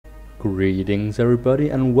Greetings everybody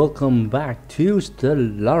and welcome back to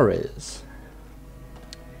Stellaris.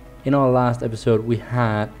 In our last episode we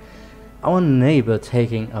had our neighbor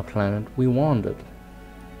taking a planet we wanted.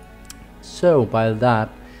 So by that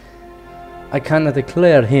I kinda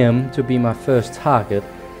declared him to be my first target.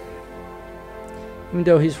 Even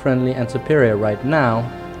though he's friendly and superior right now,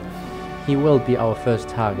 he will be our first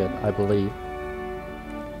target, I believe.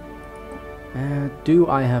 Do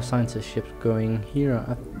I have scientist ships going here?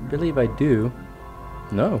 I believe I do.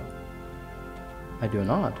 No, I do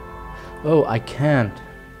not. Oh, I can't.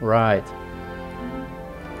 Right.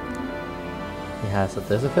 He has a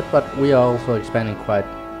deficit, but we are also expanding quite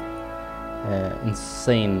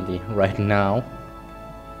insanely right now.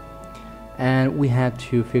 And we had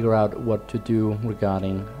to figure out what to do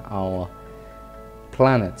regarding our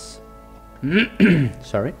planets.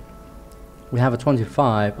 Sorry. We have a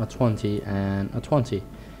 25, a 20, and a 20.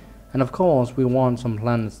 And of course we want some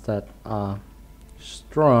planets that are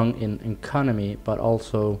strong in economy but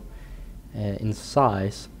also in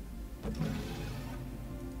size.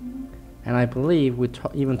 And I believe we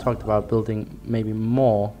even talked about building maybe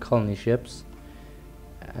more colony ships.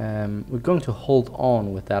 We're going to hold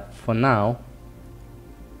on with that for now.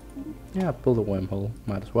 Yeah, build a wormhole,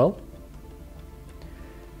 might as well.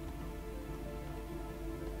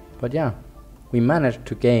 But yeah, we managed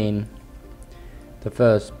to gain the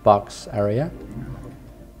first box area.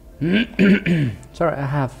 Sorry, I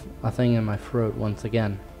have a thing in my throat once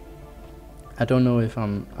again. I don't know if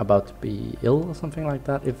I'm about to be ill or something like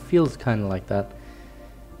that. It feels kind of like that.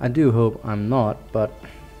 I do hope I'm not, but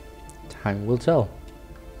time will tell.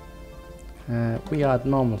 We are at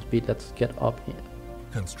normal speed. Let's get up here.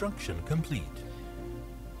 Construction complete.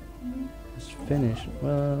 Let's finish.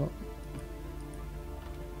 Well,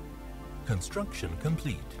 construction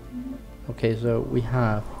complete. okay, so we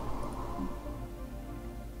have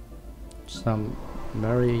some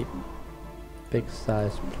very big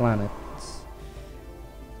size planets.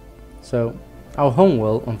 So our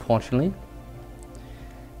homeworld, unfortunately,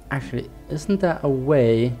 actually, isn't there a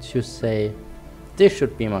way to say this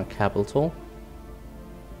should be my capital?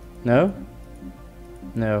 No?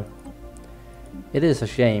 No. It is a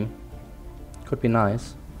shame. Could be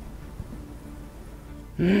nice.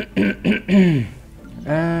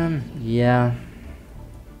 Yeah.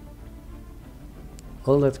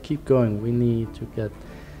 Well, let's keep going. We need to get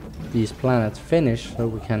these planets finished so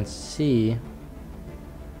we can see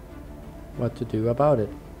what to do about it.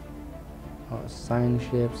 Oh, sign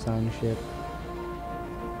ship, sign ship.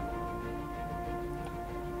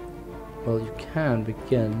 Well, you can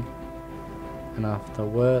begin, and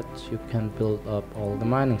afterwards you can build up all the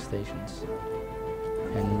mining stations.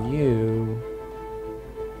 And you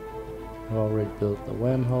have already built the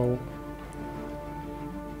wormhole.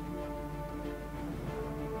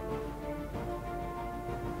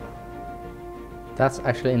 That's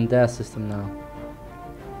actually in their system now.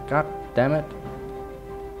 God damn it.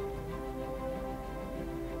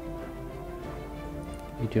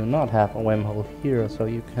 We do not have a wormhole here, so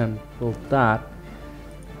you can build that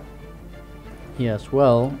here as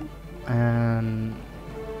well. And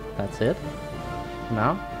that's it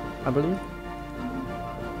now, I believe.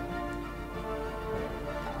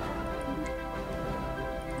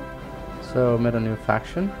 So, met a new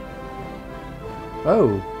faction.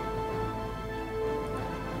 Oh!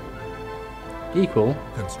 Equal.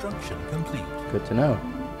 Construction complete. Good to know.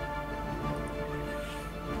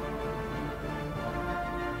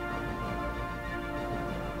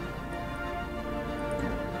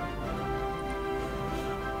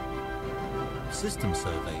 System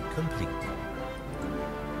survey complete.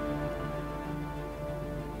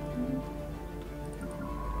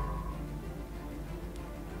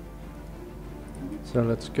 So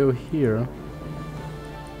let's go here,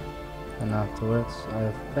 and afterwards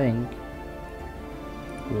I think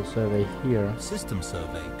we'll survey here. System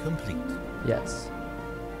survey complete. Yes.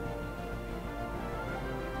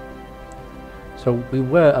 So we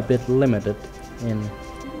were a bit limited in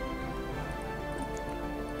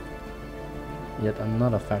yet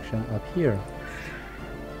another faction up here.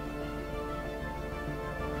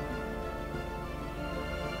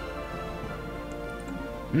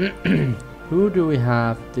 Who do we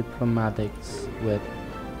have diplomatics with?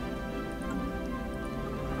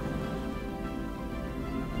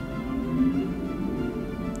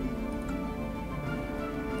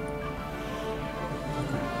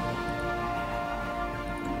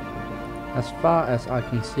 As far as I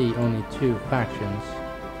can see, only two factions.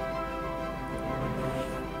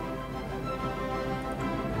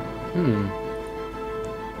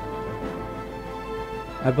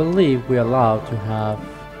 I believe we are allowed to have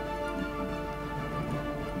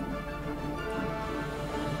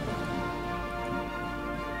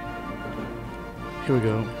Here we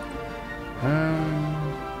go.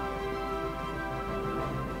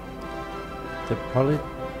 The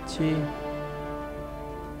polity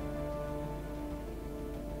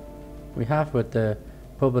we have with the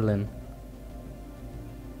Pobalin.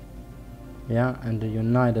 Yeah, and the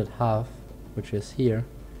united half, which is here.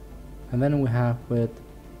 And then we have with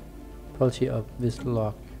polity of this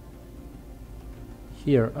lock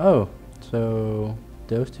here. Oh, so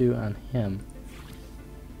those two and him.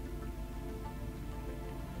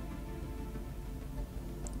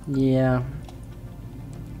 Yeah.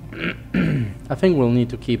 I think we'll need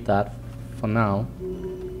to keep that for now.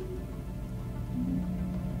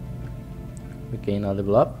 We gain a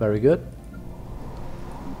level up, very good.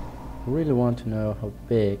 I really want to know how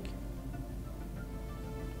big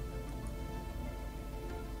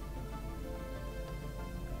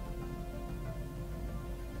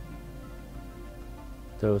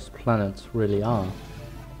those planets really are.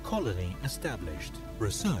 Colony established.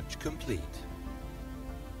 Research complete.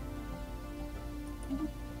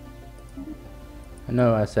 I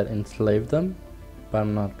know I said enslave them, but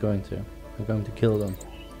I'm not going to. I'm going to kill them.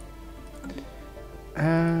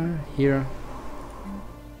 Here.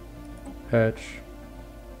 Perch.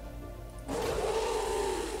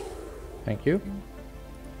 Thank you.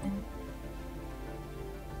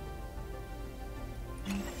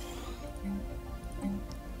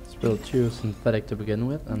 Let's build two synthetic to begin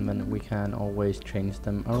with, and then we can always change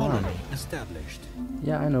them around. Colony established.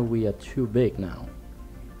 Yeah, I know we are too big now.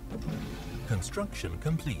 Construction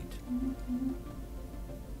complete.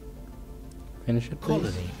 Finish it, please.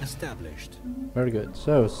 Colony established. Very good.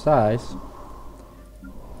 So, size.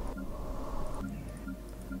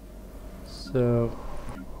 So,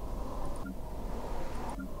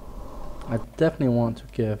 I definitely want to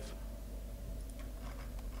give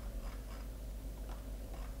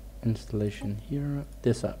installation here,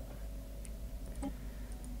 this up.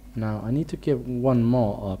 Now, I need to give one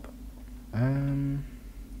more up.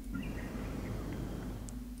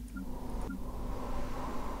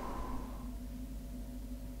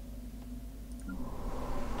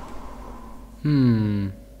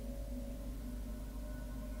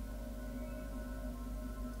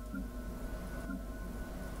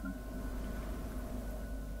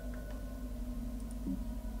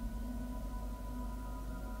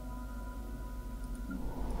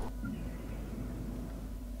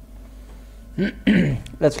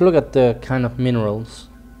 Let's look at the kind of minerals.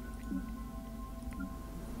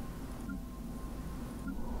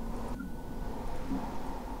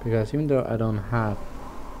 Because even though I don't have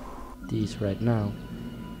these right now,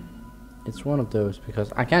 it's one of those,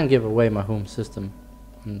 because I can't give away my home system,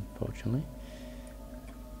 unfortunately.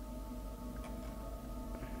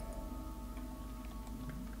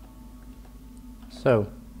 So,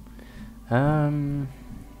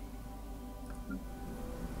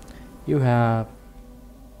 you have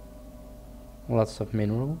lots of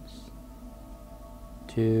minerals.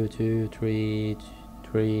 2, 2, 3,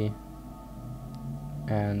 3,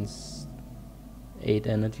 and 8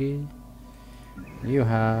 energy. You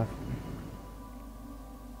have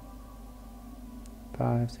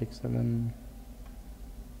 5, 6, 7.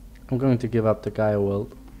 I'm going to give up the Gaia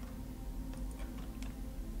world.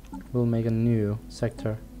 We'll make a new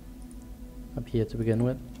sector up here to begin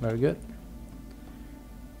with. Very good.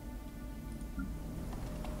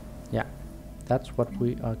 Yeah, that's what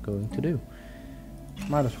we are going to do.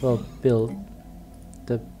 Might as well build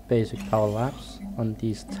the basic power labs on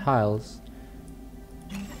these tiles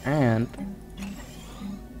and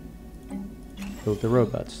build the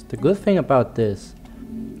robots. The good thing about this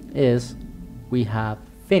is we have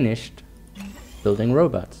finished building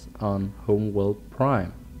robots on Homeworld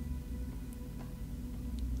Prime.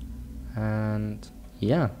 And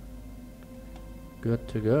yeah, good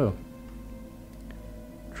to go.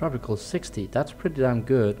 Tropical 60, that's pretty damn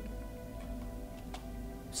good.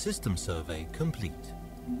 System survey complete.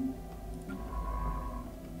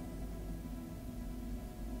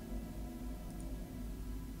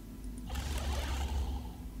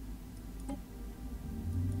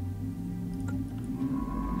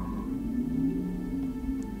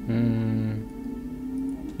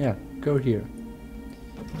 Yeah, go here.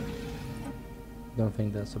 Don't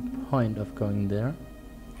think there's a point of going there.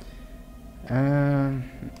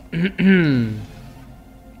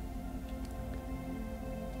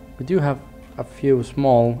 We do have a few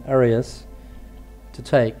small areas to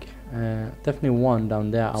take. Definitely one down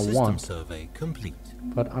there I want. System survey complete.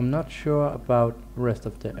 But I'm not sure about the rest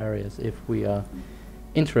of the areas if we are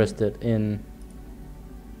interested in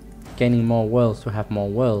gaining more worlds to have more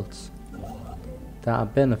worlds. There are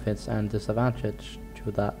benefits and disadvantages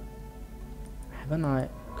to that. Haven't I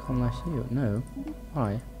colonize you? No.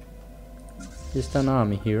 Why? Is there an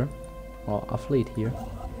army here? Or a fleet here?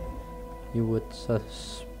 You would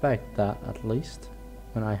suspect that at least,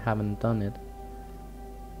 when I haven't done it.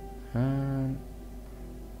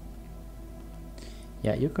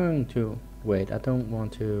 Yeah, you're going to... Wait, I don't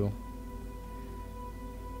want to...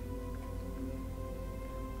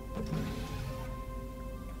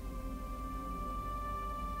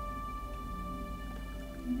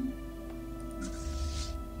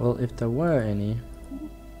 Well, if there were any,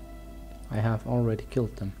 I have already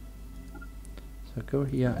killed them. So go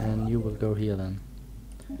here and you will go here then.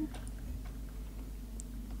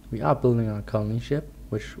 We are building our colony ship,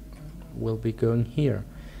 which will be going here.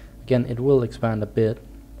 Again, it will expand a bit,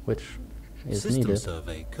 which is System needed.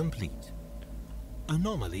 survey complete.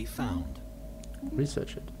 Anomaly found.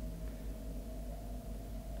 Research it.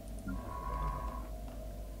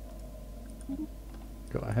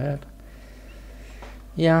 Go ahead.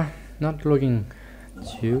 Yeah, not looking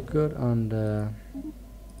too good on the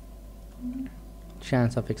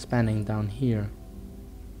chance of expanding down here.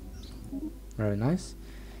 Very nice.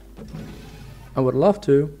 I would love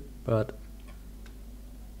to, but...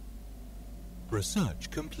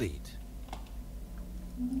 Research complete.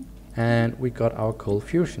 And we got our cold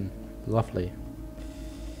fusion. Lovely.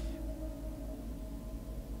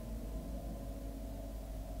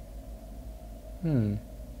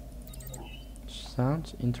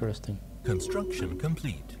 Sounds interesting. Construction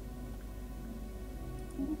complete.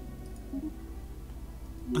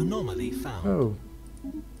 Anomaly found. Oh.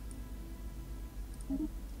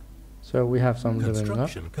 So we have some living up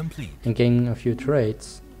Construction complete. and gaining a few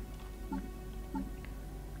traits.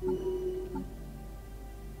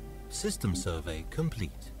 System survey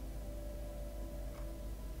complete.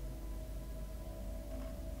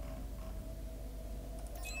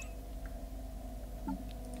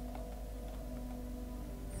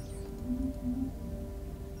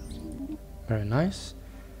 Very nice.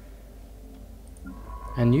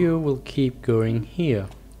 And you will keep going here.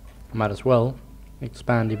 Might as well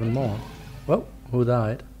expand even more. Whoa, who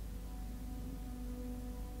died?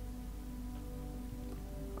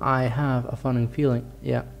 I have a funny feeling,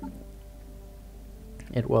 yeah,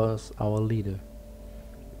 it was our leader.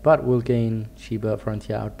 But we'll gain Sheba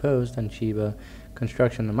Frontier Outpost and Sheba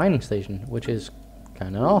Construction and Mining Station, which is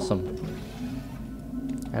kinda awesome.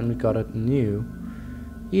 And we got a new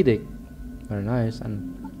edict. Very nice,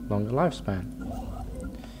 and longer lifespan.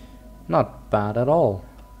 Not bad at all.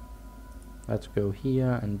 Let's go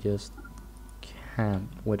here and just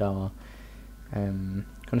camp with our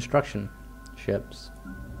construction ships.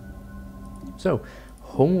 So,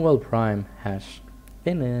 Homeworld Prime has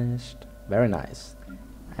finished. Very nice.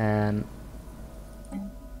 And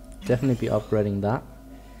definitely be upgrading that.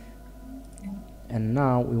 And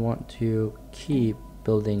now we want to keep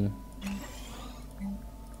building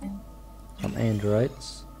some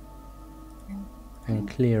androids and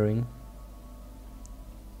clearing.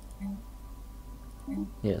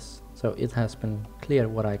 Yes, so it has been cleared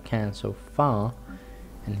what I can so far,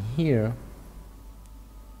 and here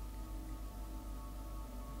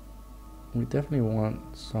we definitely want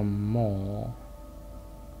some more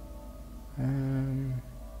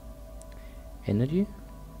energy,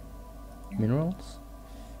 minerals,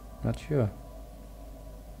 not sure.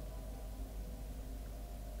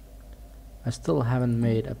 I still haven't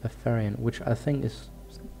made a Bavarian, which I think is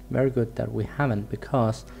very good that we haven't,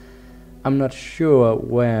 because I'm not sure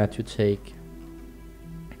where to take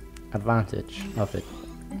advantage of it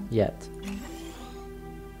yet.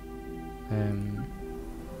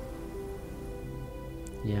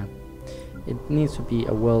 Yeah, it needs to be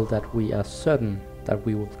a world that we are certain that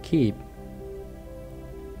we will keep.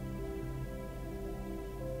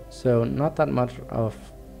 So not that much of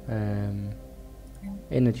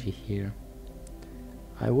energy here.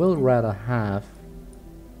 I will rather have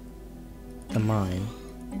the mine,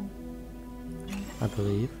 I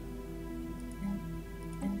believe.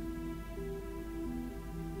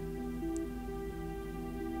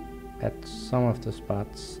 At some of the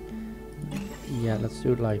spots. Yeah, let's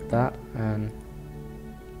do it like that, and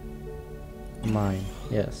mine,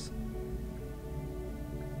 yes.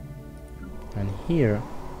 And here,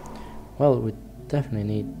 well, we definitely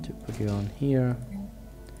need to put you on here.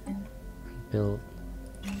 Build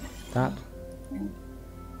that.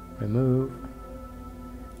 Remove.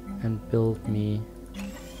 And build me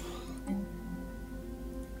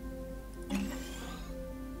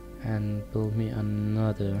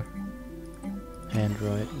another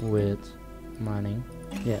android with mining.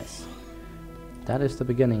 Yes, that is the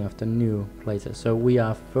beginning of the new places. So we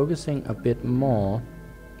are focusing a bit more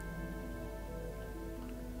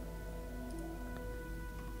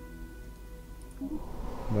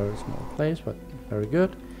small place, but very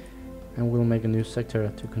good. And we'll make a new sector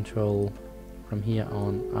to control from here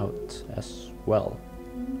on out as well.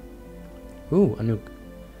 Ooh, a nuke.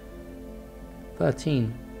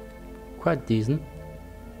 13. Quite decent.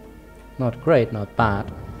 Not great, not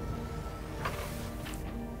bad.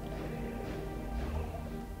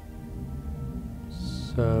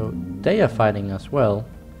 So they are fighting as well.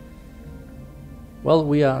 Well,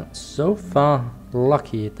 we are so far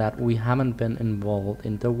lucky that we haven't been involved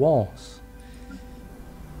in the wars.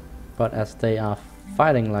 But as they are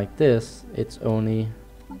fighting like this, it's only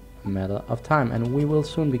a matter of time, and we will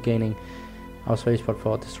soon be gaining our spaceport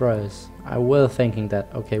for destroyers. I was thinking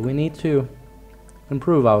that, okay, we need to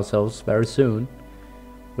improve ourselves very soon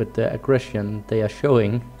with the aggression they are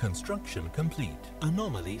showing. Construction complete.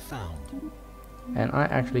 Anomaly found. And I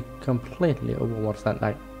actually completely overwatched that,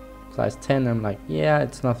 like size 10. I'm like, yeah,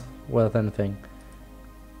 it's not worth anything.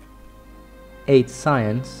 8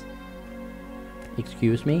 science.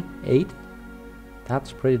 Excuse me, 8?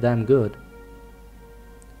 That's pretty damn good.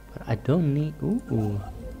 But I don't need... Ooh.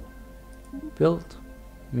 Build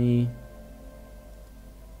me...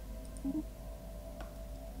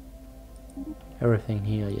 everything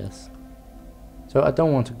here, yes. So I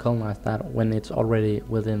don't want to colonize that when it's already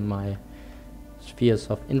within my spheres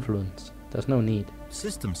of influence. There's no need.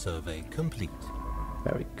 System survey complete.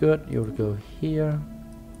 Very good, you will go here.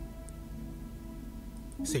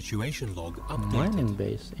 Situation log updated. Mining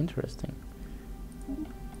base, interesting.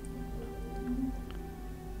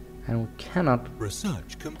 And we cannot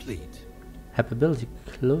Research complete. have ability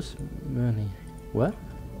close money. What?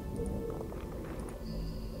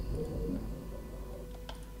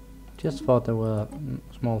 Just thought there were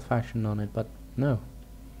small faction on it, but no.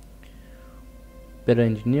 Better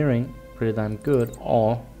engineering, pretty damn good.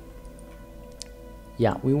 Or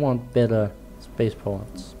yeah, we want better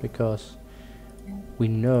spaceports because we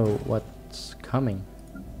know what's coming.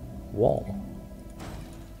 War.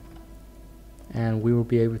 And we will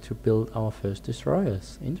be able to build our first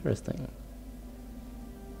destroyers. Interesting.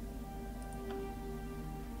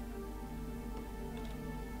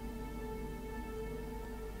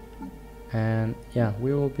 And yeah,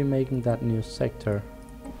 we will be making that new sector.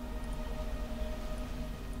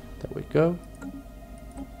 There we go.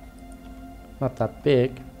 Not that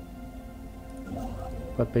big,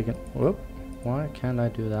 but big. Whoop! Why can't I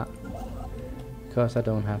do that? Because I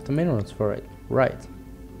don't have the minerals for it. Right.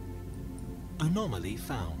 Anomaly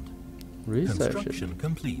found. Research Construction it.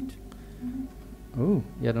 complete. Ooh,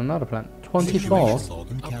 yet another planet. 24. Situation log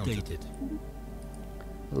updated.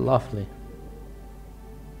 Lovely.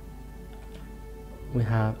 We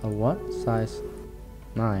have a what? Size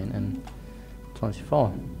 9 and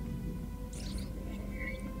 24.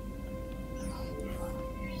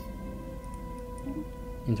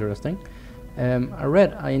 Interesting. I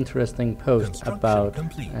read an interesting post about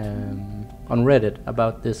on Reddit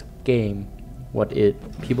about this game, what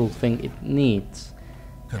people think it needs,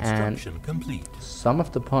 Construction and complete. some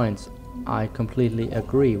of the points I completely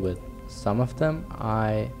agree with. Some of them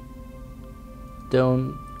I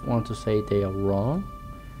don't want to say they are wrong,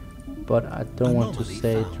 but I don't want to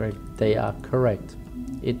say they are correct.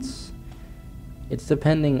 It's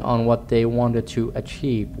depending on what they wanted to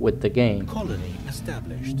achieve with the game. Colony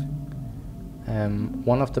established.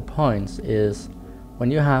 One of the points is when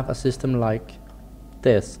you have a system like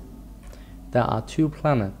this, there are 2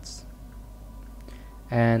 planets,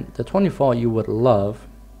 and the 24 you would love,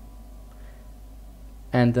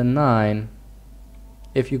 and the 9,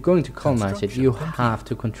 if you're going to colonize it, you have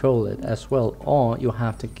to control it as well, or you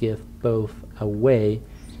have to give both away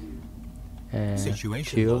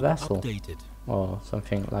to a vessel updated. or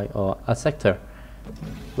something like, or a sector,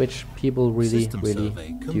 which people really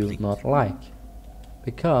do not like,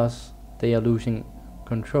 because they are losing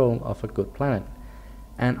control of a good planet.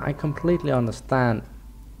 And I completely understand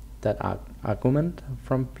that argument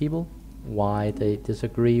from people, why they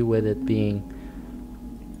disagree with it being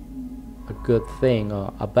a good thing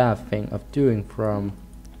or a bad thing of doing from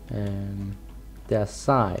their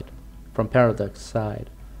side, from Paradox side.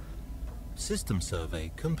 System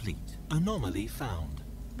survey complete. Anomaly found.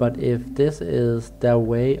 But if this is their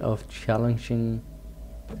way of challenging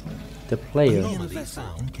the player Anomaly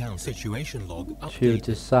found. Situation log to updated.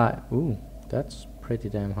 decide, ooh, that's pretty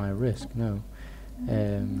damn high risk, no.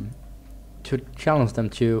 To challenge them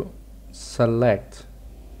to select.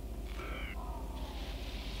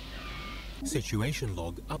 Situation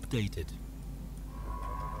log updated.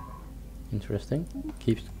 Interesting.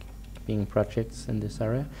 Keeps being projects in this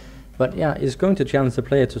area. But yeah, it's going to challenge the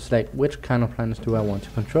player to select which kind of planets do I want to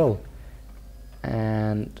control.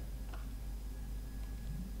 And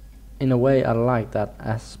in a way I like that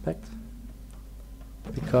aspect,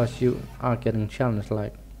 because you are getting challenged,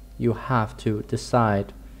 like you have to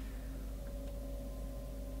decide.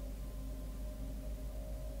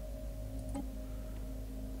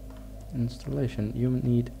 Installation, you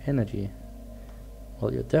need energy.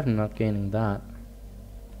 Well, you're definitely not gaining that.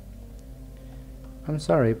 I'm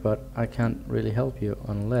sorry, but I can't really help you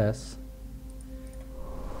unless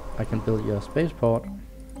I can build your spaceport.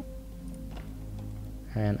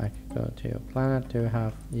 And I can go to your planet to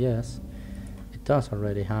have, yes, it does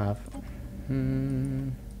already have.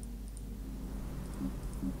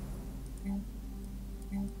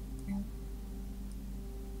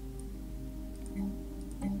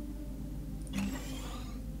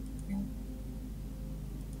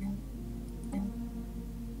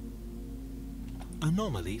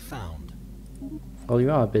 Anomaly found. Well,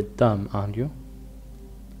 you are a bit dumb, aren't you?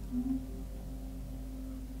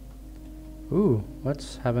 Ooh,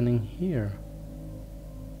 what's happening here?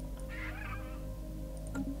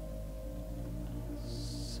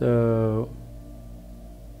 So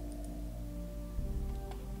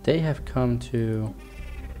they have come to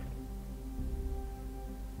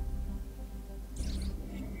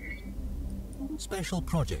Special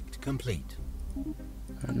project complete.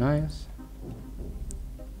 nice.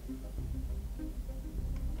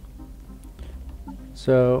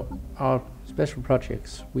 So our special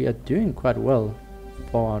projects, we are doing quite well.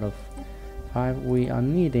 4 out of 5. We are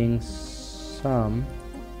needing some.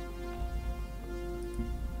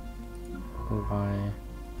 Why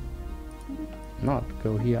not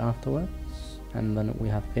go here afterwards? And then we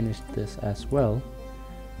have finished this as well.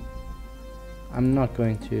 I'm not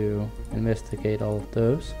going to investigate all of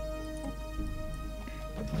those.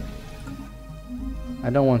 I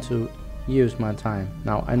don't want to use my time.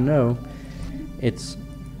 Now I know it's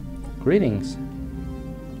greetings.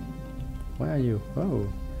 Where are you? Oh.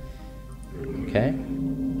 Okay.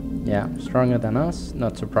 Yeah, stronger than us,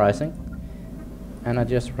 not surprising. And I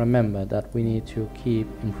just remember that we need to keep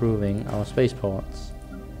improving our spaceports.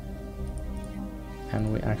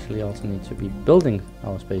 And we actually also need to be building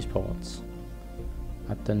our spaceports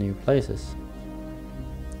at the new places.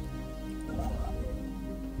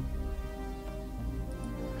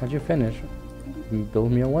 Had you finished?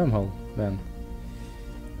 Build me a wormhole then.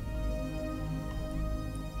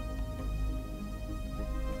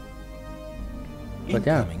 But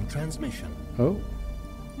yeah. Incoming transmission. Oh.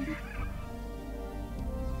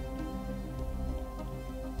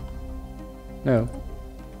 No,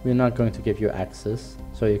 we're not going to give you access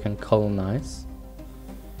so you can colonize.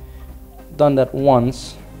 Done that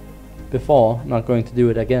once before, not going to do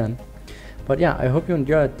it again. But yeah, I hope you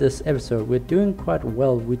enjoyed this episode. We're doing quite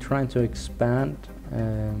well. We're trying to expand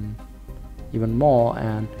even more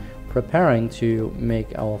and preparing to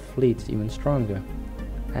make our fleets even stronger.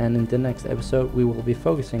 And in the next episode we will be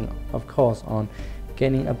focusing, of course, on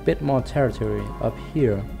gaining a bit more territory up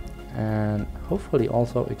here and hopefully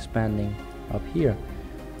also expanding up here.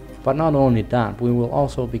 But not only that, we will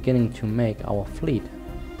also be beginning to make our fleet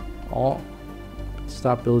or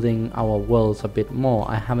start building our worlds a bit more.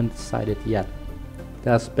 I haven't decided yet.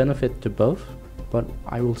 There's benefit to both, but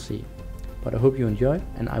I will see. But I hope you enjoyed,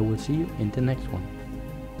 and I will see you in the next one.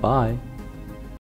 Bye.